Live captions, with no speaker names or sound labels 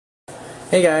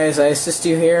Hey guys,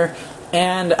 iAssistYou here,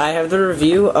 and I have the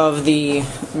review of the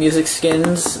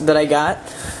MusicSkins that I got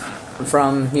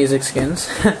from MusicSkins.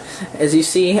 As you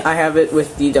see, I have it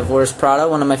with the Devil Wears Prada,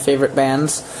 one of my favorite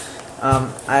bands.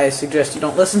 I suggest you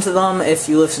don't listen to them if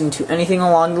you listen to anything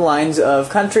along the lines of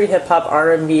country, hip-hop,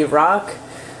 R&B, rock.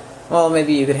 Well,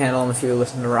 maybe you could handle them if you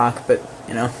listen to rock, but,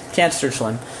 you know, chances are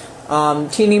slim.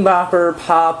 Teeny bopper,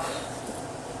 pop,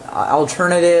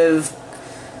 alternative,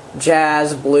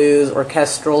 jazz, blues,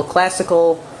 orchestral,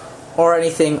 classical, or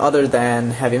anything other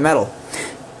than heavy metal.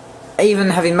 Even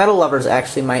heavy metal lovers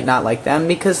actually might not like them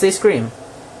because they scream.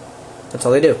 That's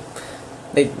all they do.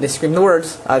 They scream the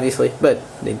words, obviously, but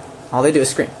all they do is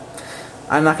scream.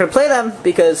 I'm not going to play them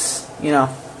because, you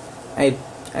know, I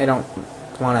don't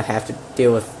want to have to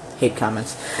deal with hate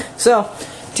comments. So,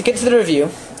 to get to the review,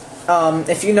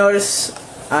 if you notice,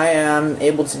 I am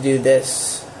able to do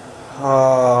this.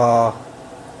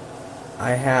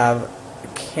 I have a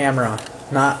camera,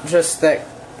 not just that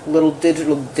little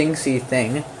digital dingsy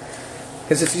thing.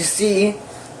 Because if you see,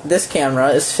 this camera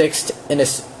is fixed in a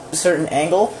certain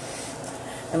angle,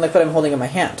 and look what I'm holding in my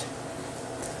hand.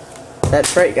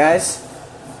 That's right, guys.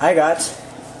 I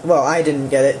didn't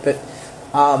get it, but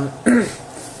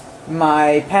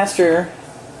my pastor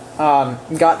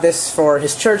got this for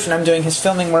his church, and I'm doing his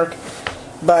filming work,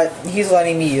 but he's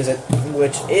letting me use it,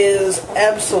 which is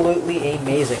absolutely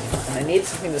amazing. And I need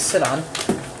something to sit on.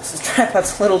 This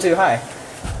tripod's a little too high.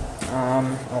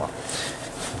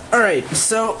 Alright,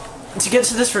 so to get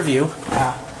to this review,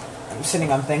 I'm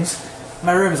sitting on things.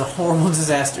 My room is a horrible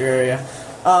disaster area.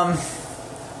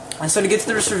 So to get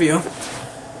to this review,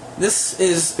 this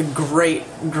is a great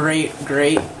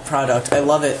product. I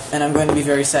love it, and I'm going to be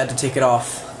very sad to take it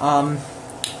off.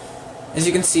 As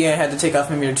you can see, I had to take off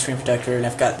my mirrored screen protector, and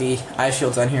I've got the eye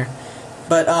shields on here.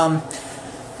 But,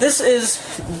 this is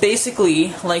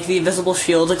basically like the invisible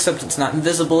shield, except it's not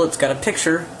invisible, it's got a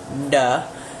picture, duh.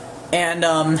 And,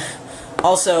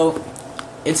 also,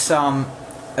 it's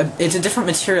a different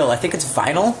material. I think it's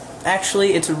vinyl,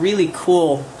 actually. It's a really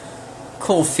cool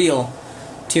feel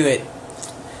to it.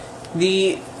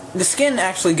 The skin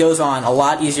actually goes on a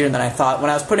lot easier than I thought.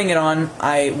 When I was putting it on,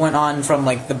 I went on from,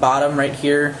 like, the bottom right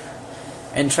here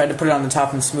and tried to put it on the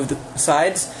top and smooth the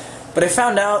sides. But I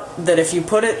found out that if you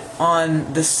put it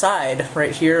on the side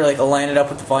right here, like align it up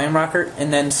with the volume rocker,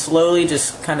 and then slowly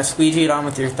just kind of squeegee it on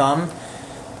with your thumb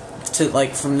to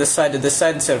like from this side to this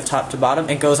side instead of top to bottom,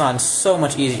 it goes on so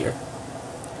much easier.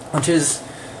 Which is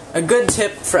a good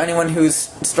tip for anyone who's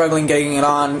struggling getting it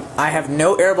on. I have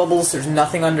no air bubbles, there's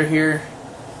nothing under here.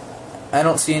 I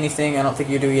don't see anything, I don't think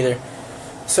you do either.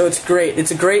 So it's great.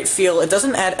 It's a great feel. It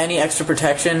doesn't add any extra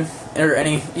protection, or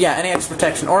any extra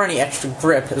protection, or any extra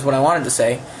grip, is what I wanted to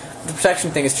say. The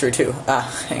protection thing is true, too.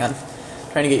 Hang on.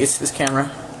 Trying to get used to this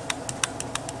camera.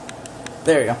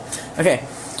 There we go. Okay.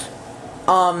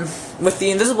 With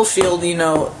the invisible shield, you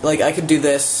know, like, I could do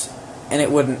this, and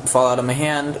it wouldn't fall out of my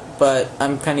hand, but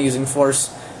I'm kind of using force.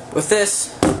 With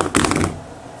this,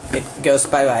 it goes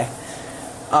bye-bye.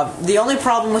 The only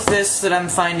problem with this that I'm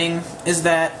finding is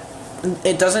that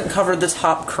it doesn't cover the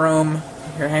top chrome.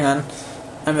 Here, hang on.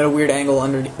 I'm at a weird angle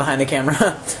behind the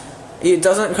camera. It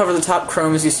doesn't cover the top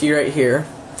chrome as you see right here.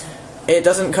 It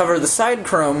doesn't cover the side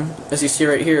chrome as you see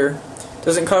right here. It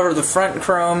doesn't cover the front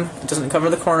chrome. It doesn't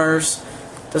cover the corners.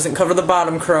 It doesn't cover the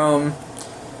bottom chrome.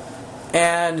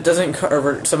 And it doesn't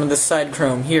cover some of the side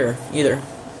chrome here either.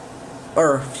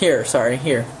 Or here, sorry,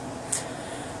 here.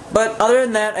 But other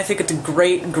than that, I think it's a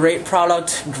great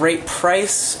product, great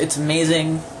price, it's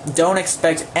amazing. Don't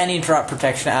expect any drop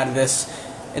protection out of this.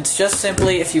 It's just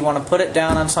simply, if you want to put it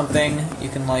down on something, you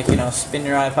can, like, you know, spin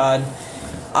your iPod.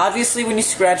 Obviously, when you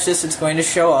scratch this, it's going to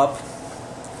show up.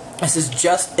 This is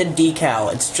just a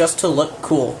decal. It's just to look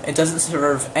cool. It doesn't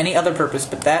serve any other purpose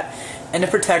but that, and it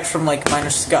protects from, like, minor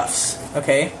scuffs,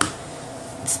 okay?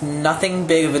 It's nothing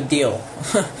big of a deal.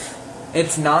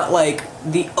 It's not, like,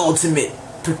 the ultimate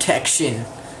protection,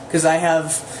 because I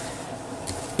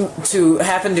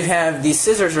happen to have these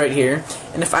scissors right here,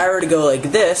 and if I were to go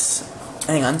like this,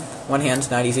 hang on, one hand's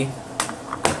not easy.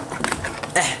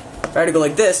 If I were to go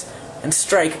like this and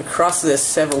strike across this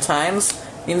several times,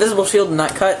 the invisible shield would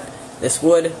not cut. This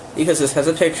would, because this has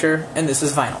a picture and this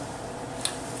is vinyl.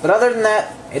 But other than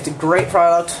that, it's a great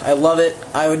product. I love it.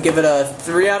 I would give it a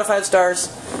 3 out of 5 stars,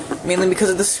 mainly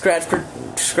because of the scratch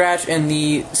and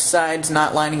the sides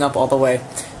not lining up all the way.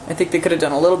 I think they could have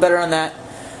done a little better on that.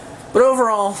 But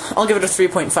overall, I'll give it a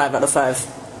 3.5 out of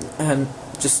 5. And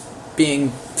just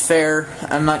being fair,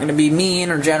 I'm not going to be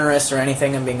mean or generous or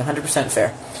anything. I'm being 100%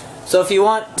 fair. So if you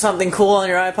want something cool on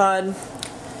your iPod,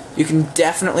 You can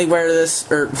definitely wear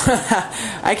this, or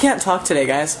I can't talk today,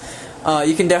 guys.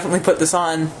 You can definitely put this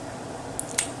on.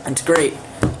 It's great.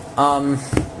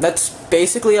 That's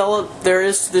basically all there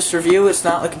is to this review. It's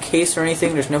not like a case or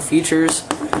anything. There's no features.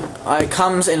 It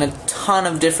comes in a ton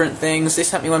of different things. They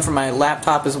sent me one for my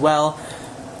laptop as well.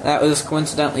 That was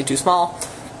coincidentally too small,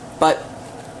 but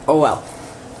oh well.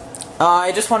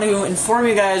 I just want to inform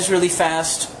you guys really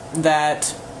fast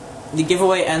that the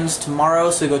giveaway ends tomorrow,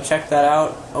 so go check that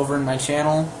out over in my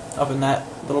channel, up in that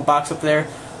little box up there.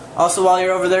 Also, while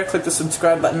you're over there, click the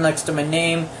subscribe button next to my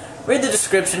name. Read the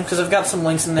description, because I've got some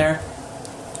links in there.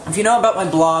 If you know about my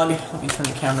blog, let me turn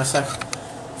the camera a sec.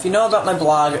 If you know about my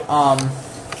blog,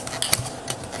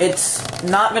 it's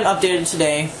not been updated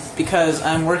today, because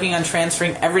I'm working on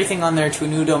transferring everything on there to a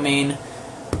new domain,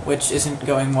 which isn't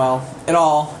going well at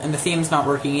all, and the theme's not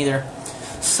working either.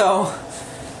 So,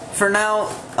 for now,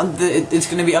 it's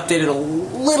going to be updated a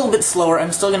little bit slower.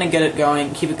 I'm still going to get it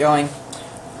going, keep it going.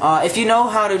 If you know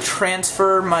how to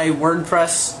transfer my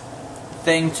WordPress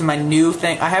thing to my new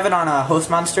thing, I have it on a host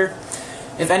monster.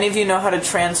 If any of you know how to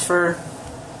transfer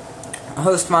a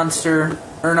host monster,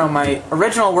 or no, my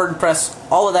original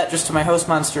WordPress, all of that just to my host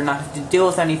monster, not have to deal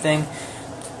with anything,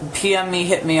 PM me,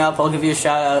 hit me up, I'll give you a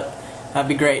shout out. That'd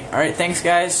be great. Alright, thanks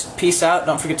guys. Peace out.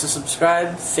 Don't forget to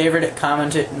subscribe, favorite it,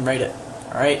 comment it, and rate it.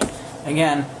 Alright?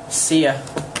 Again, see ya.